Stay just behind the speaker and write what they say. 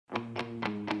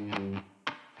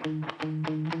Hi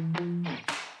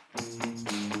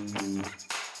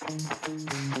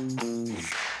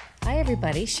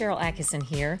everybody, Cheryl Atkinson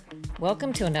here.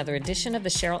 Welcome to another edition of the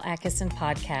Cheryl Atkinson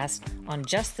podcast on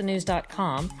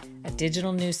justthenews.com, a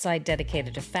digital news site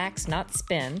dedicated to facts, not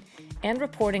spin, and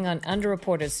reporting on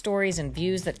underreported stories and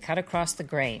views that cut across the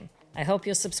grain. I hope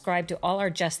you'll subscribe to all our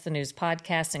Just the News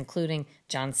podcasts, including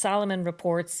John Solomon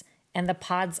Reports and The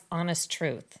Pod's Honest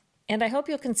Truth. And I hope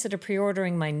you'll consider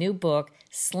pre-ordering my new book,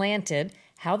 Slanted,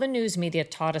 How the News Media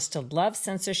Taught Us to Love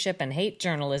Censorship and Hate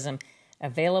Journalism,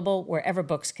 available wherever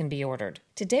books can be ordered.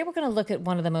 Today we're going to look at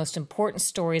one of the most important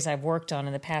stories I've worked on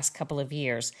in the past couple of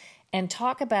years and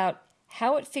talk about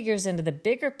how it figures into the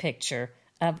bigger picture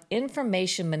of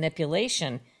information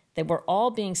manipulation that we're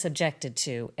all being subjected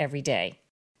to every day.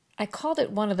 I called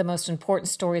it one of the most important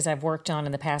stories I've worked on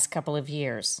in the past couple of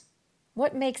years.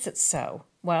 What makes it so?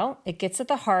 Well, it gets at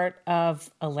the heart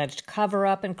of alleged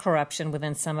cover-up and corruption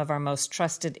within some of our most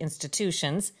trusted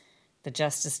institutions, the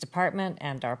Justice Department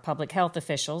and our public health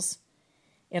officials.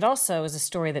 It also is a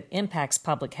story that impacts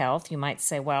public health. You might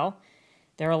say, well,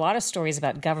 there are a lot of stories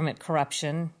about government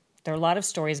corruption. There are a lot of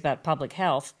stories about public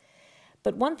health.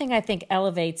 But one thing I think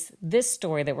elevates this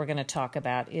story that we're going to talk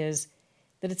about is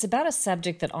that it's about a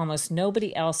subject that almost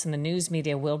nobody else in the news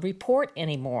media will report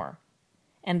anymore.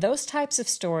 And those types of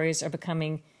stories are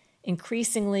becoming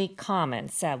increasingly common,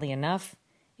 sadly enough,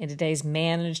 in today's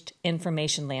managed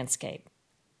information landscape.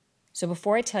 So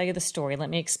before I tell you the story,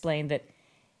 let me explain that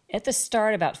at the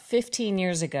start, about 15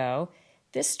 years ago,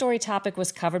 this story topic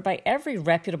was covered by every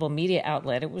reputable media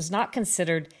outlet. It was not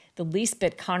considered the least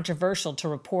bit controversial to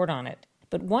report on it.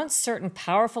 But once certain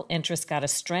powerful interests got a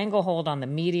stranglehold on the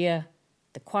media,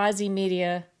 the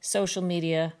quasi-media, social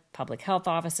media, public health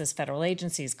offices, federal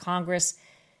agencies, Congress,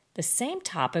 the same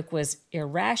topic was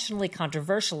irrationally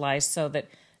controversialized so that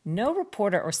no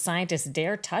reporter or scientist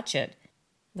dare touch it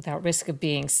without risk of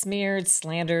being smeared,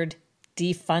 slandered,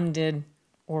 defunded,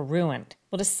 or ruined.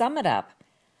 Well, to sum it up,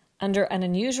 under an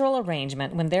unusual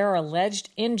arrangement, when there are alleged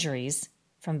injuries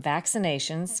from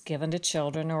vaccinations given to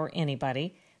children or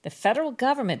anybody, the federal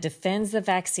government defends the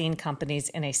vaccine companies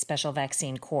in a special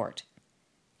vaccine court.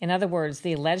 In other words,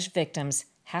 the alleged victims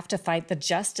have to fight the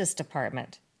Justice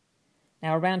Department.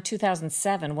 Now, around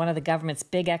 2007, one of the government's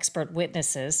big expert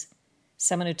witnesses,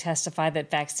 someone who testified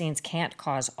that vaccines can't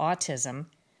cause autism,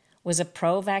 was a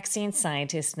pro-vaccine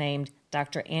scientist named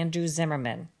Dr. Andrew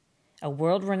Zimmerman, a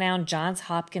world-renowned Johns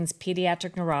Hopkins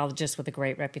pediatric neurologist with a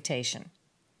great reputation.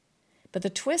 But the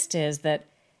twist is that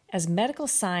as medical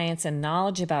science and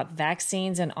knowledge about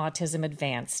vaccines and autism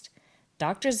advanced,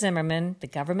 Dr. Zimmerman, the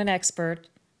government expert,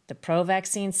 the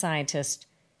pro-vaccine scientist,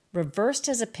 reversed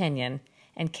his opinion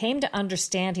and came to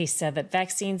understand, he said, that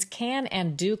vaccines can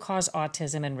and do cause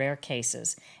autism in rare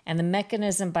cases, and the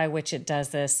mechanism by which it does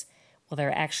this, well, there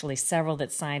are actually several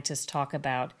that scientists talk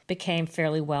about, became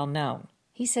fairly well known.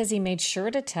 He says he made sure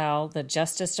to tell the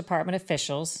Justice Department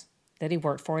officials that he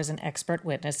worked for as an expert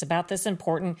witness about this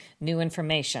important new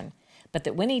information, but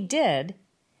that when he did,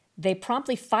 they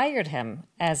promptly fired him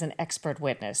as an expert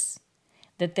witness,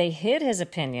 that they hid his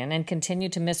opinion and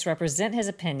continued to misrepresent his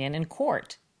opinion in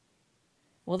court.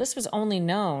 Well, this was only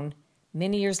known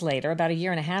many years later, about a year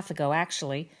and a half ago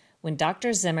actually, when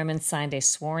Dr. Zimmerman signed a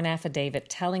sworn affidavit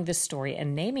telling the story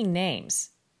and naming names.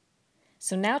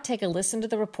 So now take a listen to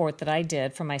the report that I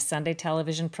did for my Sunday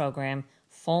television program,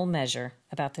 Full Measure,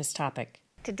 about this topic.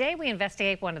 Today we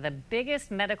investigate one of the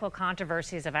biggest medical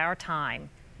controversies of our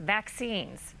time,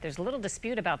 vaccines. There's little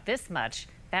dispute about this much.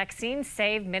 Vaccines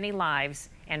save many lives,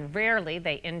 and rarely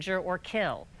they injure or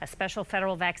kill. A special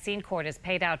federal vaccine court has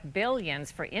paid out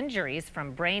billions for injuries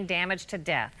from brain damage to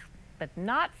death, but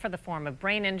not for the form of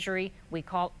brain injury we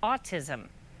call autism.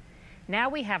 Now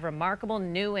we have remarkable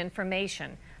new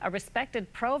information. A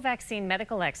respected pro-vaccine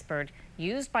medical expert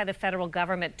used by the federal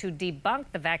government to debunk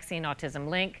the vaccine autism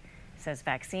link says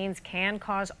vaccines can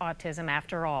cause autism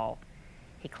after all.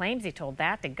 He claims he told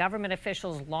that to government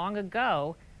officials long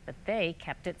ago, but they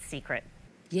kept it secret.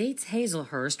 Yates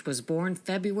Hazelhurst was born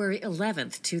February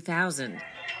 11th, 2000.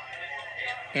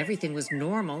 Everything was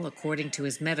normal, according to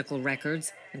his medical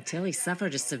records, until he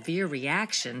suffered a severe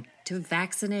reaction to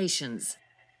vaccinations.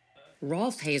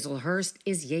 Rolf Hazelhurst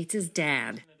is Yates's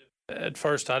dad. At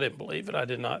first, I didn't believe it. I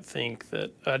did not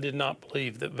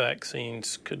believe that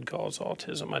vaccines could cause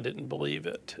autism. I didn't believe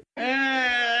it.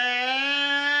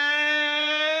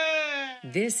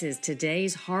 This is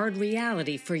today's hard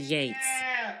reality for Yates.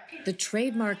 The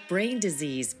trademark brain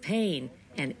disease, pain,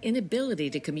 and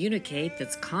inability to communicate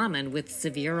that's common with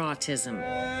severe autism.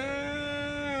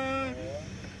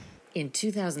 In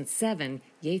 2007,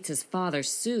 Yates's father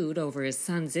sued over his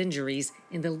son's injuries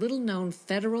in the little-known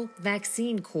federal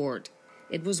vaccine court.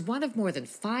 It was one of more than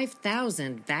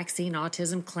 5,000 vaccine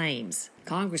autism claims.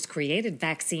 Congress created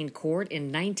Vaccine Court in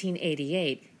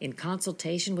 1988 in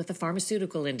consultation with the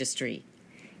pharmaceutical industry.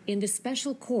 In the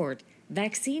special court,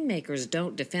 vaccine makers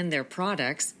don't defend their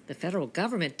products. The federal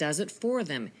government does it for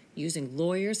them, using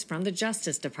lawyers from the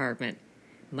Justice Department.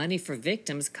 Money for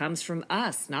victims comes from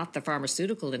us, not the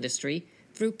pharmaceutical industry,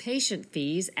 through patient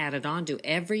fees added on to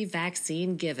every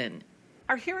vaccine given.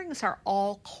 Our hearings are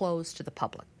all closed to the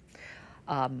public.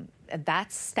 And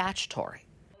that's statutory.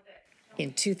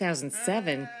 In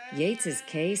 2007, Yates's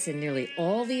case and nearly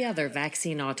all the other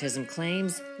vaccine autism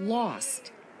claims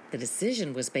lost. The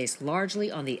decision was based largely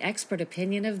on the expert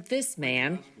opinion of this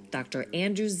man, Dr.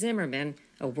 Andrew Zimmerman,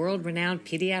 a world-renowned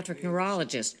pediatric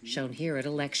neurologist, shown here at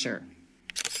a lecture.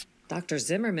 Dr.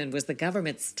 Zimmerman was the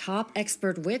government's top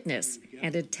expert witness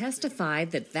and had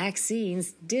testified that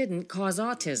vaccines didn't cause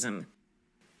autism.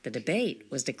 The debate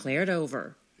was declared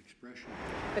over.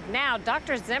 But now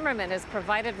Dr. Zimmerman has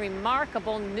provided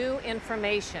remarkable new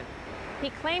information. He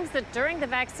claims that during the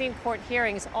vaccine court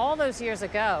hearings all those years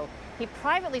ago, he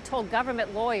privately told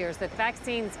government lawyers that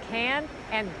vaccines can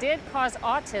and did cause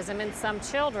autism in some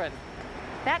children.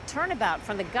 That turnabout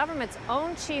from the government's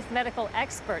own chief medical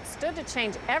expert stood to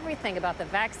change everything about the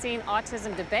vaccine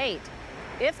autism debate,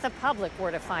 if the public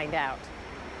were to find out.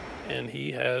 And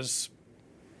he has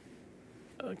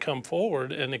come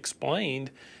forward and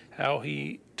explained how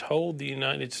he told the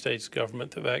United States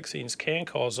government that vaccines can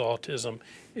cause autism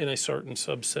in a certain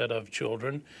subset of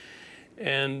children.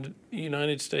 And the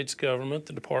United States government,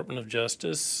 the Department of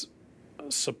Justice,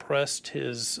 suppressed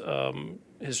his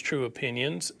true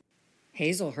opinions.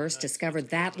 Hazelhurst discovered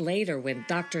that later when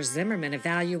Dr. Zimmerman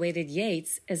evaluated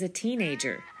Yates as a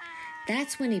teenager.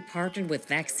 That's when he partnered with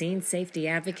vaccine safety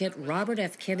advocate Robert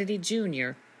F. Kennedy,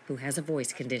 Jr., who has a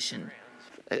voice condition.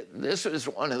 This was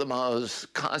one of the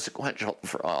most consequential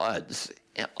frauds,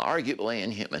 arguably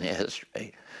in human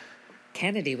history.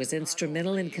 Kennedy was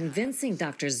instrumental in convincing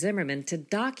Dr. Zimmerman to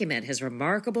document his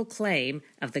remarkable claim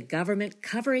of the government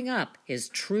covering up his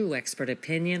true expert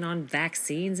opinion on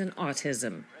vaccines and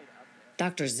autism.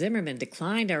 Dr. Zimmerman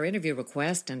declined our interview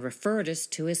request and referred us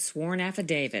to his sworn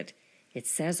affidavit. It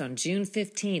says on June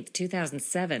 15,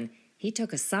 2007, he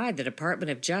took aside the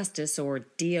Department of Justice or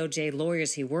DOJ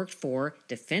lawyers he worked for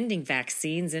defending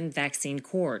vaccines in vaccine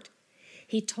court.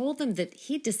 He told them that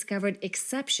he discovered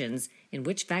exceptions in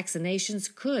which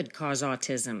vaccinations could cause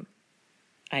autism.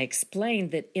 I explained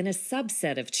that in a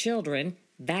subset of children,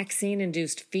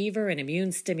 vaccine-induced fever and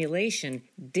immune stimulation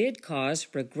did cause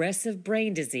regressive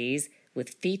brain disease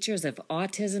with features of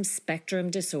autism spectrum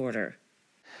disorder.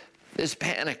 This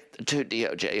panicked the two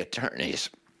DOJ attorneys,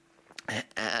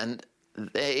 and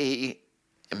they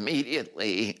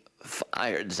immediately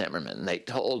fired Zimmerman. They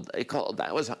called,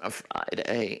 that was on a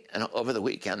Friday, and over the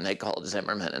weekend they called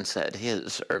Zimmerman and said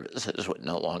his services would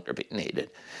no longer be needed.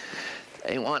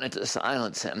 They wanted to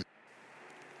silence him.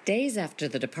 Days after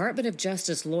the Department of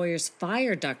Justice lawyers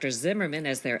fired Dr. Zimmerman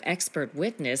as their expert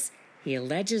witness, he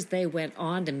alleges they went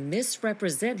on to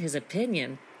misrepresent his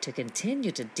opinion to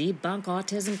continue to debunk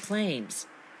autism claims.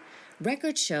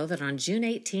 Records show that on June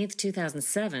 18,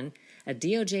 2007, a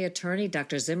DOJ attorney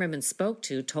Dr. Zimmerman spoke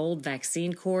to told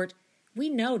Vaccine Court, "We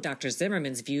know Dr.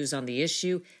 Zimmerman's views on the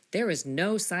issue. There is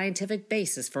no scientific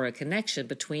basis for a connection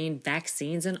between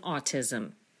vaccines and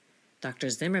autism."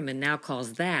 Dr. Zimmerman now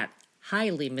calls that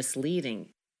highly misleading.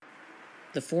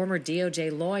 The former DOJ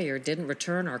lawyer didn't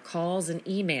return our calls and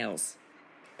emails.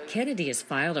 Kennedy has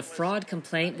filed a fraud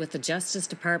complaint with the Justice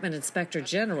Department Inspector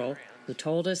General, who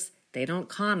told us they don't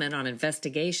comment on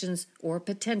investigations or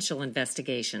potential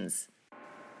investigations.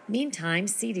 Meantime,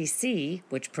 CDC,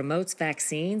 which promotes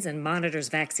vaccines and monitors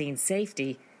vaccine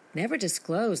safety, never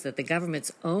disclosed that the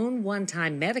government's own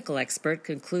one-time medical expert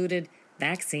concluded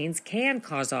vaccines can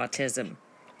cause autism.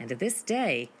 And to this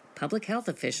day, public health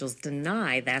officials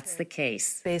deny that's the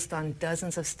case. Based on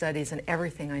dozens of studies and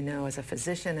everything I know as a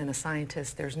physician and a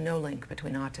scientist, there's no link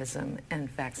between autism and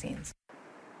vaccines.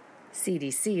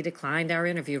 CDC declined our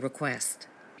interview request.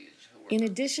 In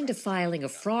addition to filing a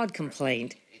fraud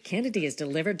complaint, Kennedy has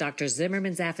delivered Dr.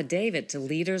 Zimmerman's affidavit to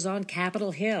leaders on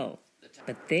Capitol Hill.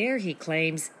 But there, he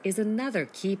claims, is another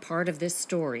key part of this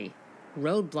story: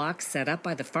 roadblocks set up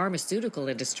by the pharmaceutical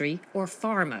industry, or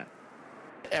pharma.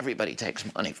 Everybody takes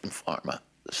money from pharma,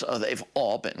 so they've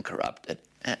all been corrupted.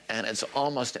 And it's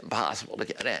almost impossible to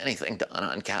get anything done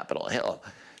on Capitol Hill.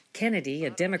 Kennedy, a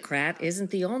Democrat,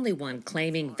 isn't the only one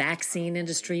claiming vaccine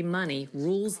industry money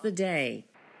rules the day.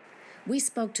 We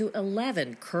spoke to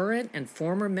 11 current and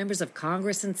former members of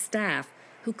Congress and staff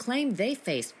who claimed they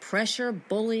faced pressure,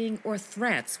 bullying, or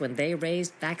threats when they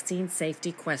raised vaccine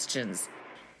safety questions.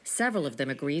 Several of them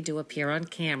agreed to appear on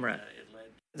camera.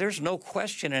 There's no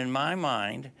question in my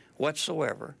mind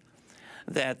whatsoever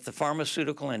that the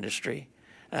pharmaceutical industry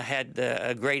had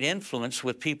a great influence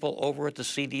with people over at the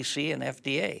CDC and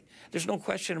FDA. There's no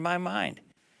question in my mind.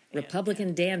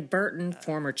 Republican Dan Burton,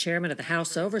 former chairman of the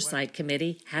House Oversight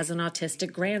Committee, has an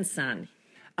autistic grandson.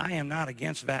 I am not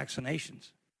against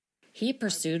vaccinations. He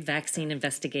pursued vaccine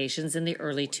investigations in the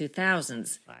early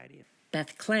 2000s.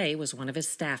 Beth Clay was one of his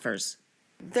staffers.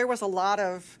 There was a lot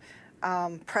of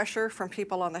pressure from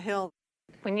people on the Hill.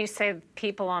 When you say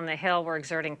people on the Hill were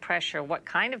exerting pressure, what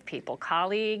kind of people?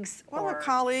 Colleagues? Well, there were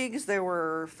colleagues, there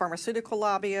were pharmaceutical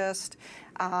lobbyists.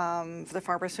 The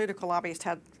pharmaceutical lobbyists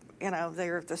had,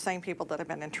 they're the same people that have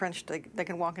been entrenched. They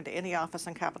can walk into any office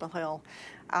on Capitol Hill,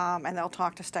 and they'll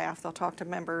talk to staff, they'll talk to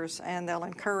members, and they'll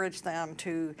encourage them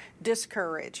to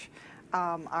discourage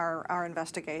our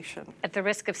investigation. At the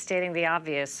risk of stating the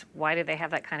obvious, why do they have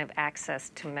that kind of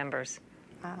access to members?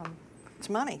 It's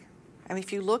money. I mean,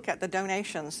 if you look at the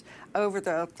donations over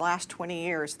the last 20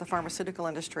 years, the pharmaceutical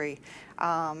industry,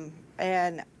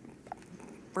 and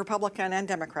Republican and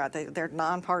Democrat, they're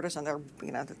nonpartisan.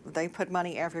 They put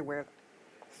money everywhere.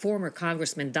 Former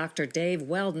Congressman Dr. Dave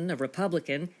Weldon, a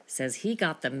Republican, says he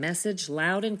got the message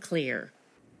loud and clear.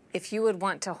 If you would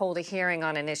want to hold a hearing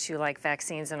on an issue like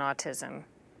vaccines and autism,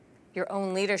 your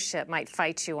own leadership might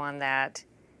fight you on that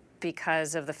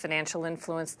because of the financial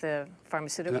influence the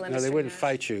pharmaceutical industry No, they wouldn't has?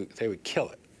 fight you. They would kill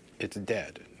it. It's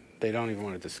dead. They don't even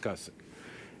want to discuss it.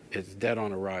 It's dead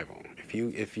on arrival.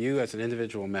 If you as an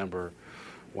individual member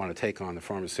want to take on the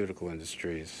pharmaceutical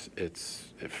industries, it's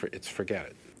forget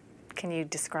it. Can you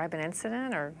describe an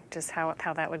incident or just how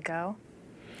that would go?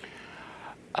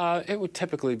 It would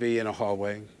typically be in a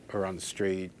hallway or on the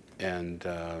street, and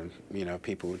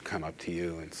people would come up to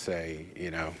you and say,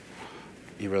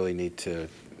 you really need to,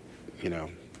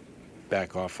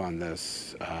 back off on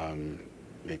this.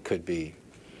 It could be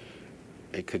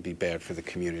bad for the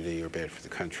community or bad for the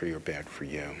country or bad for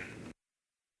you.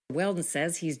 Weldon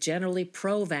says he's generally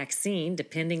pro-vaccine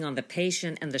depending on the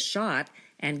patient and the shot,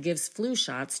 and gives flu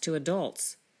shots to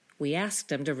adults. We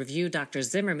asked him to review Dr.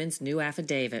 Zimmerman's new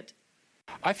affidavit.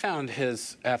 I found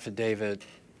his affidavit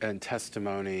and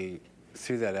testimony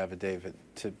through that affidavit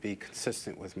to be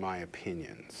consistent with my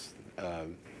opinions.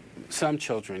 Some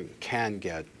children can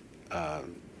get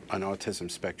an autism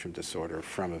spectrum disorder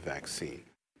from a vaccine.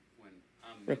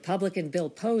 Republican Bill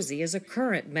Posey is a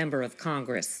current member of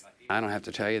Congress. I don't have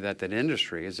to tell you that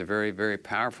industry is a very, very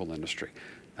powerful industry.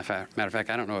 Matter of fact,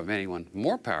 I don't know of anyone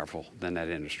more powerful than that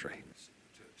industry.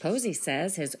 Posey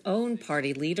says his own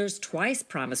party leaders twice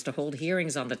promised to hold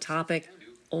hearings on the topic,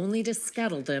 only to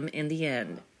scuttle them in the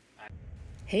end.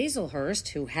 Hazelhurst,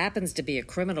 who happens to be a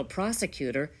criminal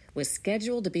prosecutor, was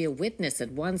scheduled to be a witness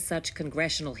at one such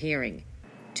congressional hearing.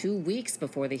 2 weeks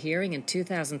before the hearing in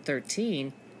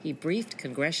 2013, he briefed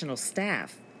congressional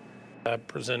staff. I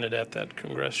presented at that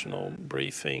congressional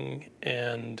briefing,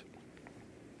 and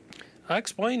I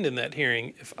explained in that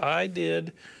hearing, if I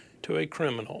did to a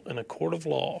criminal in a court of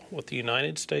law what the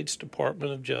United States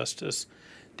Department of Justice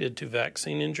did to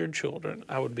vaccine-injured children,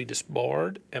 I would be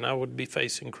disbarred and I would be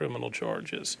facing criminal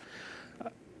charges.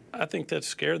 I think that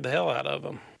scared the hell out of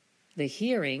them. The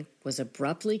hearing was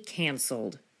abruptly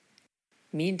canceled.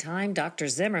 Meantime, Dr.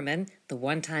 Zimmerman, the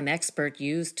one-time expert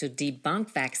used to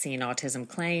debunk vaccine autism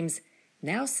claims,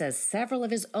 now says several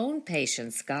of his own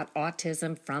patients got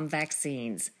autism from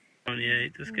vaccines.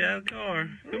 Yates, let's get out of the car.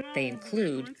 They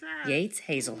include Yates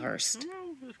Hazelhurst.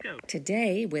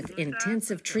 Today, with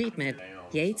intensive treatment,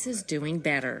 Yates is doing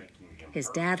better. His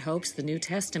dad hopes the new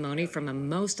testimony from a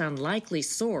most unlikely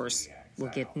source will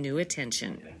get new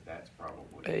attention.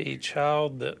 A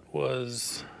child that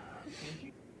was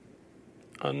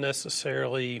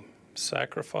unnecessarily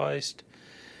sacrificed,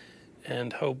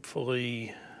 and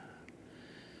hopefully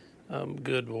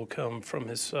good will come from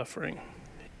his suffering.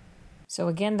 So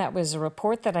again, that was a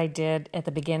report that I did at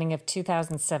the beginning of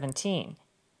 2017.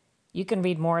 You can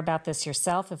read more about this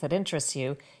yourself if it interests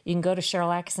you. You can go to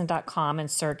SherylAttkisson.com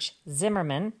and search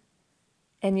Zimmerman,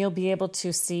 and you'll be able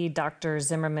to see Dr.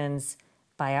 Zimmerman's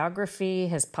biography,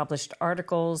 his published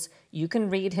articles. You can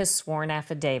read his sworn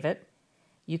affidavit.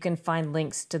 You can find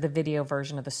links to the video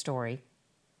version of the story.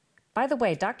 By the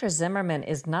way, Dr. Zimmerman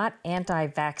is not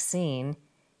anti-vaccine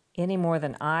any more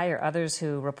than I or others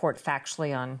who report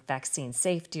factually on vaccine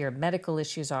safety or medical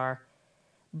issues are.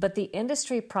 But the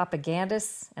industry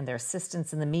propagandists and their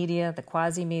assistants in the media, the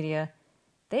quasi-media,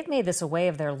 They've made this a way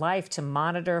of their life to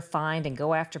monitor, find, and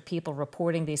go after people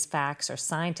reporting these facts or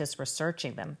scientists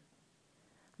researching them.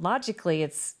 Logically,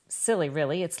 it's silly,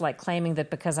 really. It's like claiming that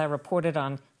because I reported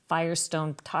on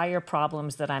Firestone tire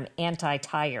problems that I'm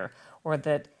anti-tire, or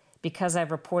that because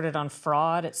I've reported on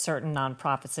fraud at certain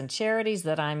nonprofits and charities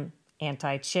that I'm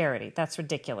anti-charity. That's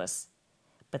ridiculous.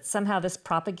 But somehow this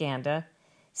propaganda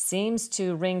seems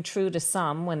to ring true to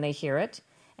some when they hear it,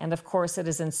 and of course it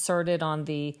is inserted on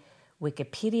the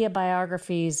Wikipedia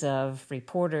biographies of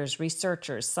reporters,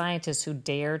 researchers, scientists who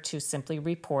dare to simply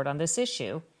report on this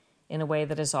issue in a way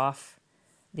that is off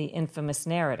the infamous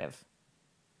narrative.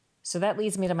 So that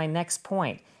leads me to my next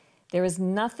point. There is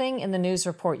nothing in the news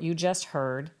report you just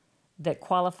heard that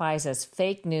qualifies as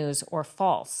fake news or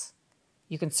false.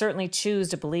 You can certainly choose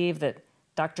to believe that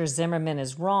Dr. Zimmerman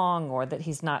is wrong or that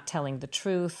he's not telling the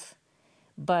truth,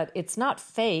 but it's not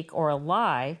fake or a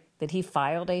lie that he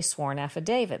filed a sworn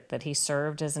affidavit, that he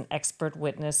served as an expert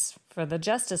witness for the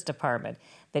Justice Department,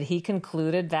 that he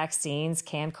concluded vaccines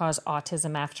can cause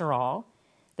autism after all,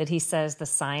 that he says the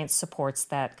science supports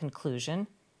that conclusion.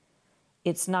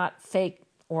 It's not fake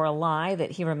or a lie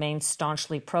that he remains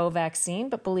staunchly pro-vaccine,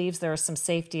 but believes there are some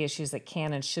safety issues that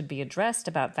can and should be addressed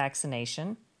about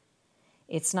vaccination.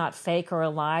 It's not fake or a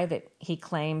lie that he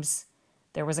claims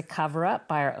there was a cover-up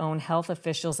by our own health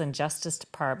officials and Justice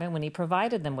Department when he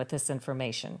provided them with this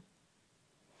information.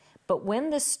 But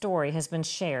when this story has been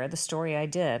shared, the story I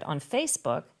did, on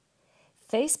Facebook,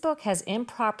 Facebook has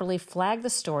improperly flagged the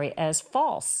story as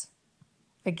false.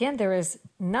 Again, there is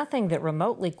nothing that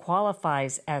remotely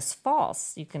qualifies as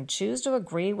false. You can choose to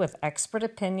agree with expert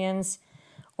opinions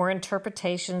or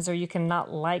interpretations, or you can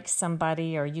not like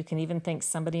somebody, or you can even think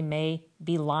somebody may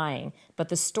be lying. But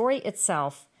the story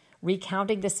itself,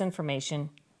 recounting this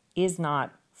information, is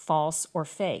not false or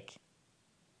fake.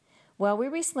 Well, we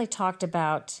recently talked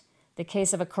about the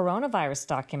case of a coronavirus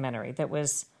documentary that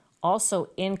was also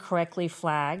incorrectly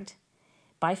flagged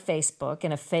by Facebook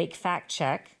in a fake fact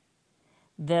check.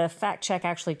 The fact check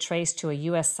actually traced to a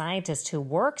U.S. scientist who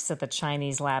works at the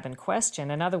Chinese lab in question.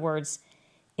 In other words,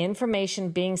 information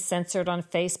being censored on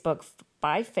Facebook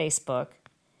by Facebook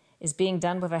is being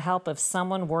done with the help of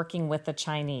someone working with the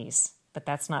Chinese, but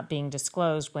that's not being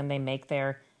disclosed when they make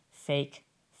their fake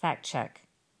fact check.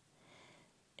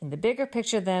 In the bigger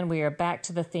picture, then, we are back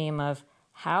to the theme of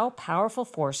how powerful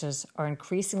forces are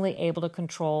increasingly able to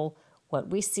control what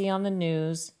we see on the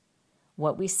news,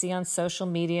 what we see on social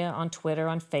media, on Twitter,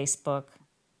 on Facebook,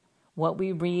 what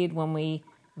we read when we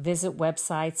visit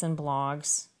websites and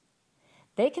blogs.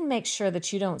 They can make sure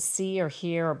that you don't see or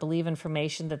hear or believe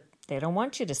information that they don't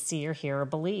want you to see or hear or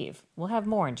believe. We'll have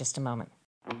more in just a moment.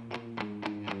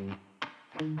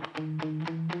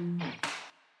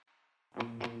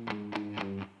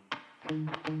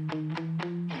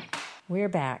 We're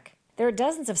back. There are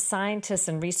dozens of scientists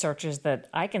and researchers that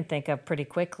I can think of pretty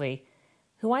quickly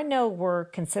who I know were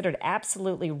considered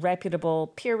absolutely reputable,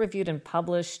 peer-reviewed, and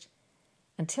published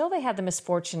until they had the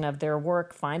misfortune of their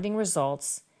work finding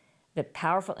results that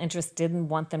powerful interests didn't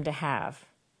want them to have,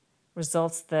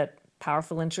 results that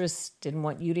powerful interests didn't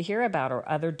want you to hear about or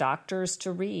other doctors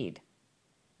to read.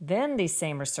 Then these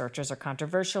same researchers are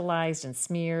controversialized and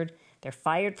smeared. They're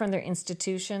fired from their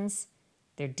institutions.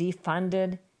 They're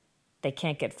defunded. They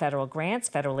can't get federal grants.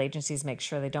 Federal agencies make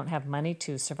sure they don't have money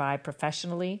to survive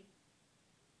professionally.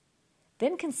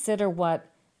 Then consider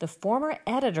what the former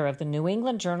editor of the New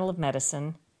England Journal of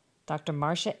Medicine, Dr.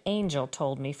 Marcia Angel,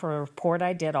 told me for a report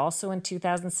I did also in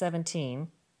 2017.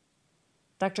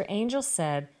 Dr. Angel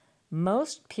said,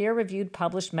 most peer-reviewed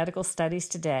published medical studies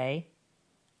today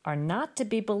are not to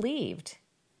be believed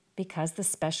because the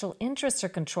special interests are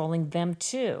controlling them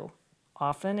too.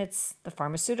 Often it's the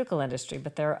pharmaceutical industry,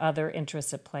 but there are other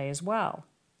interests at play as well.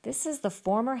 This is the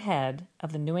former head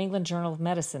of the New England Journal of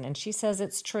Medicine, and she says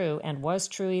it's true and was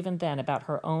true even then about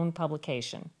her own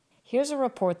publication. Here's a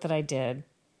report that I did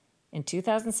in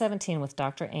 2017 with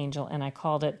Dr. Angel, and I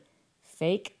called it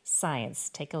Fake Science.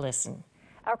 Take a listen.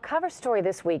 Our cover story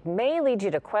this week may lead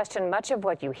you to question much of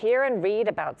what you hear and read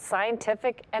about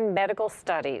scientific and medical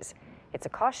studies. It's a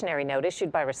cautionary note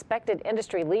issued by respected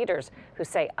industry leaders who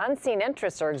say unseen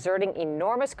interests are exerting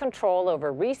enormous control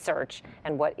over research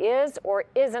and what is or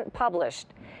isn't published.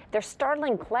 Their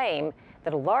startling claim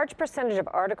that a large percentage of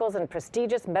articles in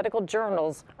prestigious medical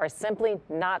journals are simply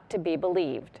not to be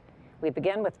believed. We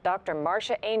begin with Dr.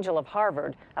 Marcia Angel of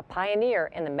Harvard, a pioneer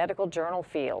in the medical journal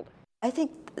field. I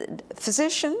think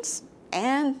physicians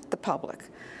and the public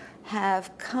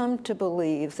have come to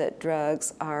believe that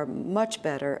drugs are much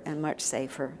better and much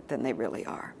safer than they really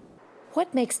are.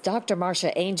 What makes Dr.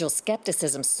 Marcia Angel's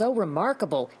skepticism so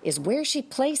remarkable is where she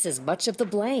places much of the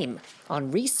blame,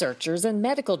 on researchers and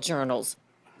medical journals.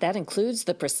 That includes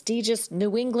the prestigious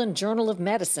New England Journal of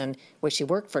Medicine, where she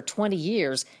worked for 20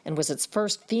 years and was its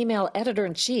first female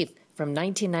editor-in-chief from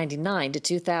 1999 to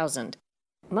 2000.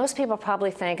 Most people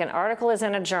probably think an article is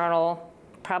in a journal,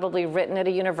 probably written at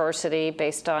a university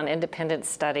based on independent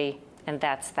study, and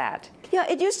that's that. Yeah,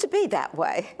 it used to be that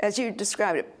way, as you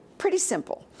described it. Pretty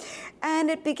simple.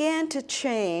 And it began to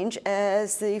change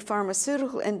as the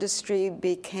pharmaceutical industry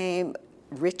became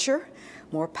richer,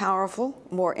 more powerful,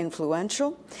 more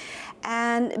influential,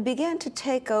 and began to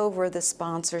take over the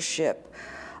sponsorship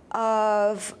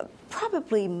of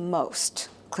probably most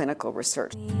clinical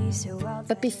research.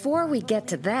 But before we get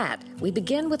to that, we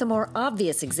begin with a more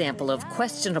obvious example of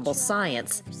questionable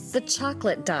science, the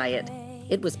chocolate diet.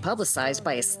 It was publicized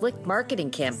by a slick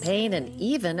marketing campaign and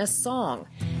even a song.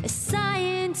 A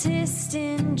scientist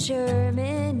in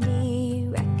Germany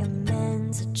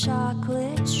recommends a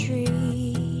chocolate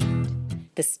treat.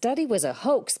 The study was a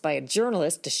hoax by a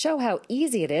journalist to show how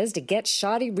easy it is to get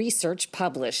shoddy research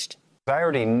published. I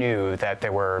already knew that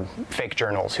there were fake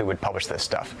journals who would publish this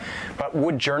stuff, but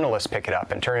would journalists pick it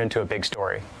up and turn it into a big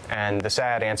story? And the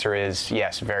sad answer is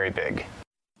yes, very big.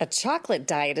 A chocolate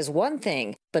diet is one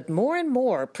thing, but more and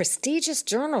more prestigious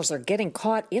journals are getting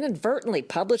caught inadvertently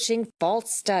publishing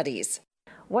false studies.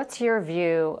 What's your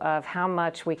view of how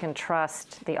much we can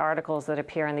trust the articles that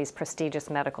appear in these prestigious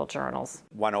medical journals?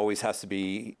 One always has to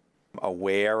be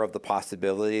aware of the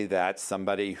possibility that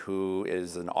somebody who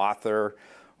is an author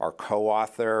or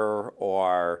co-author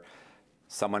or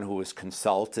someone who was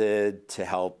consulted to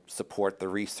help support the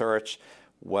research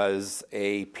was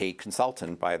a paid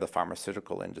consultant by the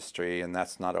pharmaceutical industry, and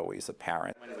that's not always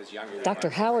apparent.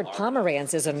 Dr. Howard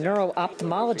Pomeranz is a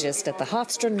neuro-ophthalmologist at the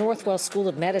Hofstra Northwell School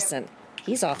of Medicine.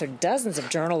 He's authored dozens of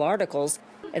journal articles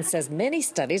and says many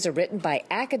studies are written by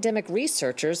academic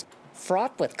researchers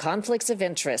fraught with conflicts of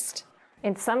interest.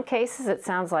 In some cases, it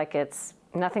sounds like it's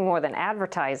nothing more than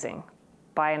advertising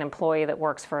by an employee that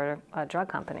works for a drug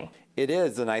company. It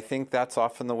is, and I think that's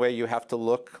often the way you have to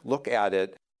look at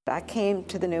it. I came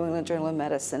to the New England Journal of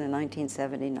Medicine in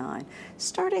 1979.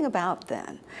 Starting about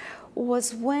then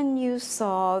was when you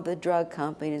saw the drug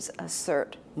companies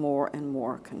assert more and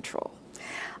more control.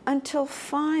 Until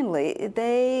finally,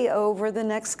 they, over the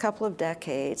next couple of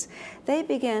decades, they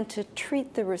began to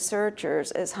treat the researchers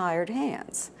as hired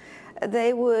hands.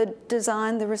 They would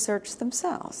design the research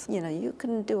themselves. You know, you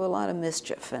can do a lot of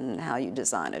mischief in how you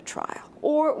design a trial.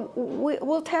 Or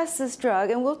we'll test this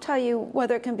drug and we'll tell you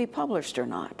whether it can be published or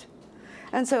not.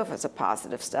 And so if it's a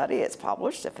positive study, it's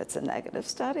published. If it's a negative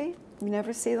study, you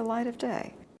never see the light of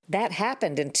day. That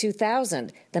happened in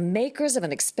 2000. The makers of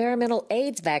an experimental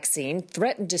AIDS vaccine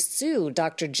threatened to sue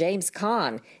Dr. James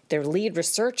Kahn, their lead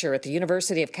researcher at the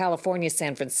University of California,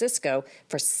 San Francisco,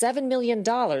 for $7 million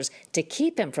to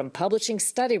keep him from publishing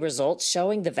study results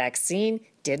showing the vaccine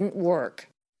didn't work.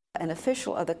 An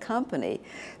official of the company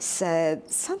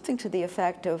said something to the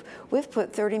effect of, "We've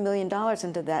put $30 million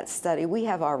into that study. We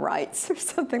have our rights," or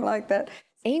something like that.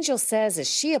 Angel says as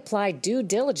she applied due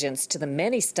diligence to the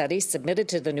many studies submitted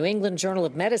to the New England Journal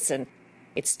of Medicine,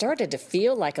 it started to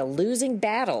feel like a losing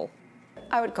battle.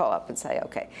 I would call up and say,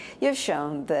 okay, you've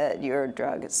shown that your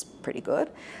drug is pretty good,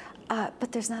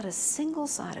 but there's not a single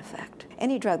side effect.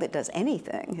 Any drug that does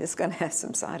anything is going to have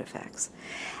some side effects.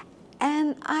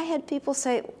 And I had people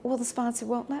say, well, the sponsor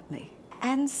won't let me.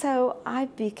 And so I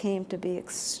became to be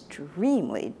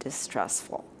extremely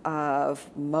distrustful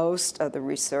of most of the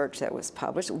research that was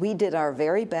published. We did our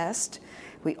very best.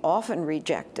 We often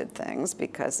rejected things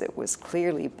because it was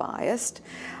clearly biased.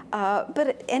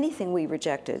 But anything we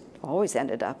rejected always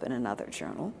ended up in another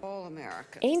journal.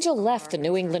 Angel left the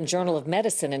New England Journal of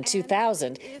Medicine in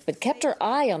 2000, but kept her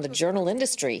eye on the journal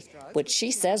industry, which she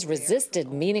says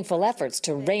resisted meaningful efforts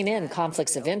to rein in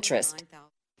conflicts of interest.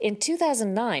 In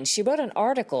 2009, she wrote an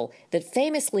article that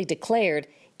famously declared,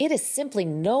 "It is simply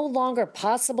no longer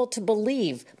possible to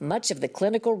believe much of the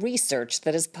clinical research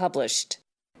that is published."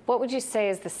 What would you say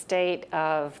is the state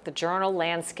of the journal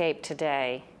landscape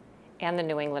today, and the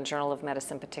New England Journal of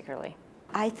Medicine particularly?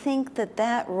 I think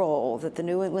that role that the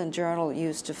New England Journal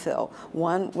used to fill,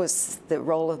 one was the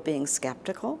role of being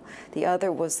skeptical, the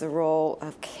other was the role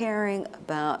of caring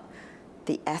about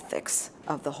the ethics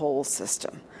of the whole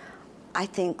system. I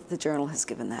think the journal has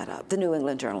given that up. The New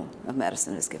England Journal of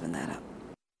Medicine has given that up.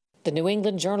 The New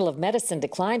England Journal of Medicine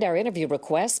declined our interview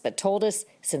request, but told us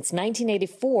since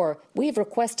 1984, we've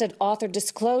requested author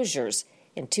disclosures.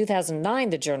 In 2009,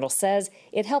 the journal says,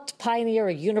 it helped pioneer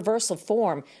a universal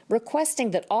form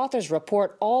requesting that authors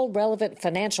report all relevant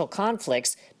financial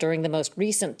conflicts during the most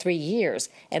recent 3 years,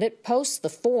 and it posts the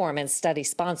form and study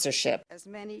sponsorship.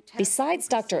 Besides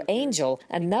Dr. Angel,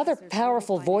 another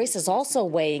powerful voice is also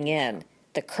weighing in.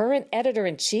 The current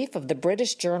editor-in-chief of the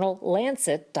British journal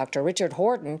Lancet, Dr. Richard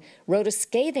Horton, wrote a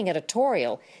scathing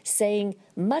editorial saying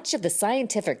much of the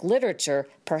scientific literature,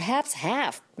 perhaps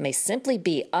half, may simply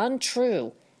be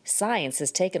untrue. Science has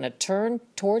taken a turn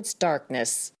towards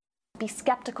darkness. Be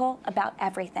skeptical about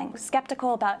everything,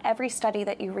 skeptical about every study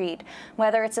that you read,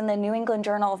 whether it's in the New England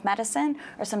Journal of Medicine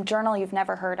or some journal you've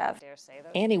never heard of.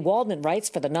 Annie Waldman writes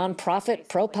for the nonprofit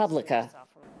ProPublica.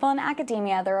 Well, in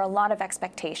academia, there are a lot of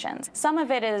expectations. Some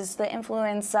of it is the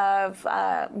influence of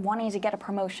wanting to get a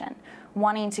promotion,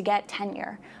 wanting to get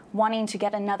tenure, wanting to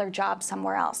get another job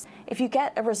somewhere else. If you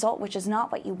get a result which is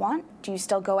not what you want, do you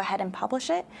still go ahead and publish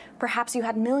it? Perhaps you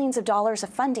had millions of dollars of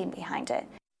funding behind it.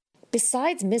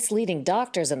 Besides misleading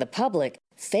doctors and the public,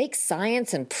 fake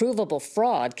science and provable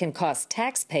fraud can cost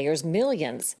taxpayers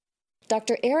millions.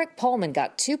 Dr. Eric Pullman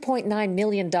got $2.9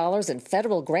 million in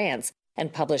federal grants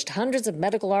and published hundreds of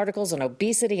medical articles on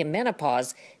obesity and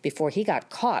menopause before he got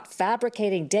caught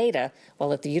fabricating data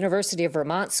while at the University of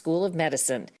Vermont School of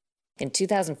Medicine. In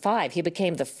 2005, he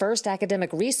became the first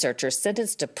academic researcher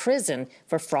sentenced to prison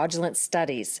for fraudulent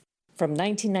studies. From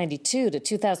 1992 to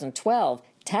 2012,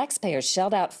 taxpayers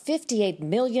shelled out $58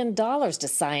 million to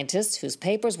scientists whose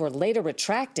papers were later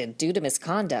retracted due to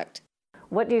misconduct.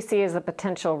 What do you see as the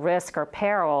potential risk or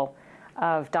peril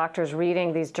of doctors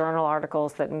reading these journal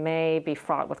articles that may be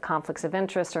fraught with conflicts of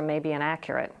interest or may be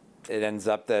inaccurate? It ends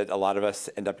up that a lot of us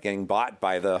end up getting bought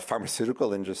by the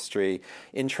pharmaceutical industry.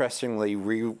 Interestingly,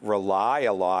 we rely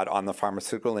a lot on the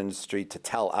pharmaceutical industry to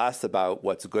tell us about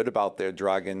what's good about their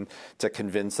drug and to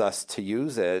convince us to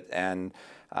use it. And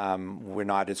we're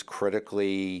not as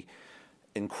critically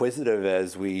inquisitive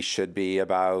as we should be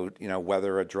about,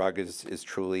 whether a drug is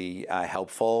truly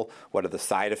helpful. What are the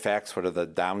side effects? What are the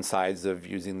downsides of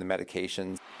using the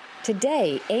medications?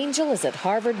 Today, Angel is at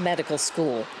Harvard Medical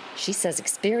School. She says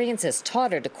experience has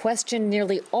taught her to question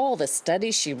nearly all the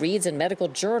studies she reads in medical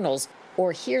journals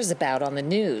or hears about on the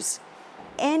news.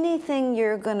 Anything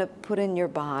you're going to put in your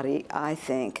body, I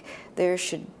think, there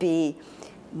should be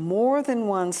more than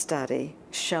one study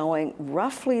showing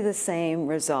roughly the same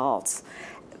results,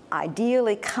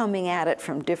 ideally coming at it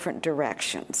from different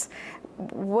directions.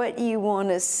 What you want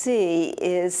to see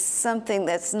is something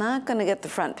that's not going to get the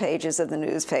front pages of the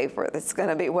newspaper, that's going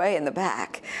to be way in the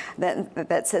back,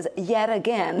 that says, yet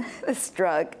again, this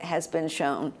drug has been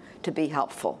shown to be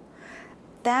helpful.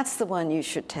 That's the one you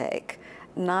should take,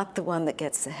 not the one that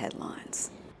gets the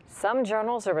headlines. Some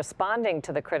journals are responding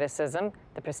to the criticism.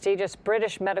 The prestigious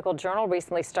British Medical Journal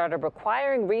recently started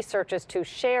requiring researchers to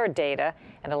share data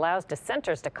and allows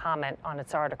dissenters to comment on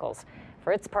its articles.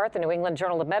 For its part, the New England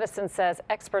Journal of Medicine says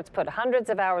experts put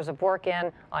hundreds of hours of work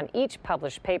in on each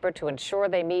published paper to ensure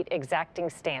they meet exacting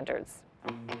standards.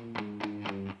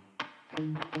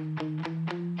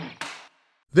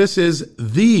 This is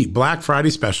the Black Friday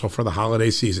special for the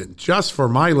holiday season. Just for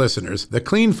my listeners, the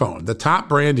Clean Phone, the top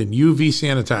brand in UV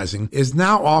sanitizing, is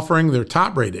now offering their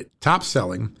top-rated,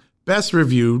 top-selling,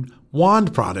 best-reviewed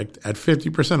wand product at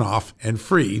 50% off and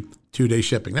free 2-day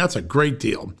shipping. That's a great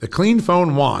deal. The Clean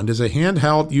Phone Wand is a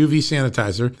handheld UV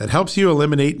sanitizer that helps you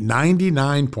eliminate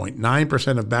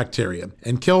 99.9% of bacteria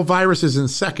and kill viruses in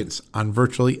seconds on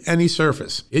virtually any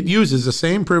surface. It uses the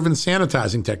same proven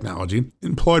sanitizing technology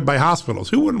employed by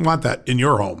hospitals. Who wouldn't want that in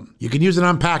your home? You can use it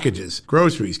on packages,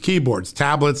 groceries, keyboards,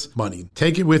 tablets, money.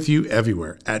 Take it with you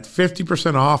everywhere at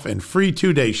 50% off and free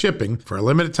 2-day shipping for a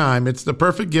limited time. It's the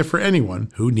perfect gift for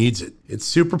anyone who needs it. It's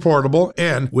super portable,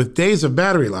 and with days of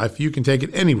battery life, you can take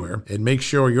it anywhere and make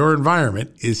sure your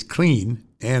environment is clean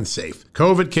and safe.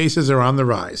 COVID cases are on the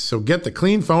rise, so get the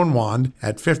Clean Phone Wand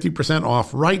at 50%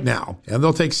 off right now, and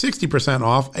they'll take 60%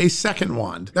 off a second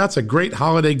wand. That's a great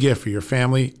holiday gift for your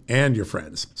family and your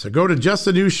friends. So go to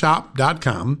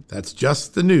justthenewsshop.com, that's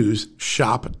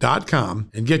justthenewsshop.com,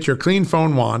 and get your Clean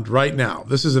Phone Wand right now.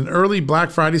 This is an early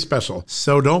Black Friday special,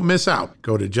 so don't miss out.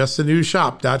 Go to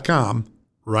justthenewsshop.com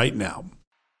right now.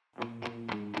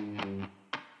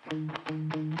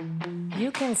 You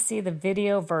can see the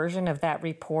video version of that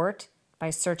report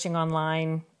by searching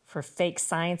online for Fake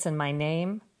Science in My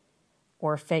Name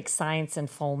or Fake Science in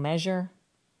Full Measure.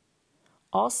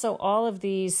 Also, all of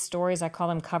these stories, I call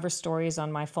them cover stories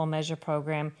on my Full Measure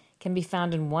program, can be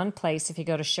found in one place. If you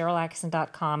go to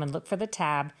SherylAttkisson.com and look for the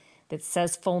tab that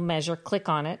says Full Measure, click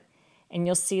on it, and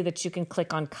you'll see that you can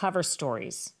click on cover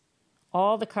stories.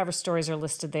 All the cover stories are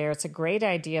listed there. It's a great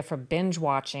idea for binge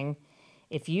watching.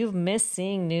 If you've missed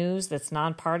seeing news that's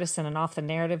nonpartisan and off the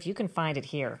narrative, you can find it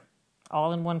here,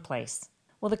 all in one place.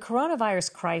 Well, the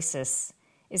coronavirus crisis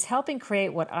is helping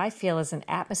create what I feel is an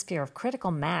atmosphere of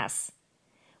critical mass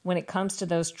when it comes to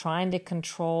those trying to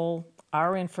control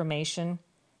our information,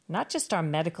 not just our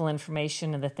medical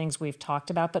information and the things we've talked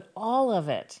about, but all of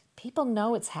it. People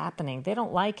know it's happening. They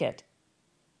don't like it.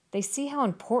 They see how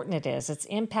important it is. It's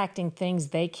impacting things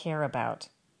they care about.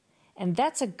 And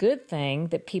that's a good thing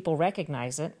that people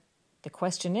recognize it. The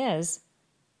question is,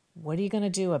 what are you going to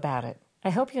do about it? I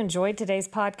hope you enjoyed today's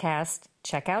podcast.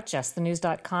 Check out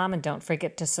justthenews.com and don't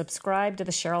forget to subscribe to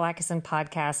the Sharyl Attkisson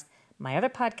podcast, my other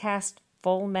podcast,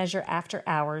 Full Measure After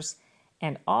Hours,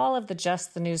 and all of the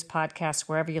Just the News podcasts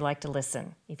wherever you like to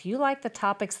listen. If you like the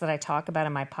topics that I talk about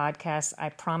in my podcast, I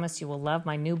promise you will love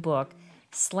my new book,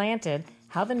 Slanted: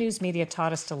 How the News Media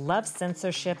Taught Us to Love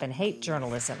Censorship and Hate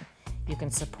Journalism. You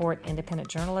can support independent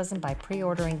journalism by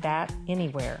pre-ordering that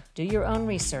anywhere. Do your own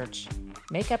research.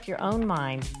 Make up your own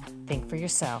mind. Think for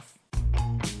yourself.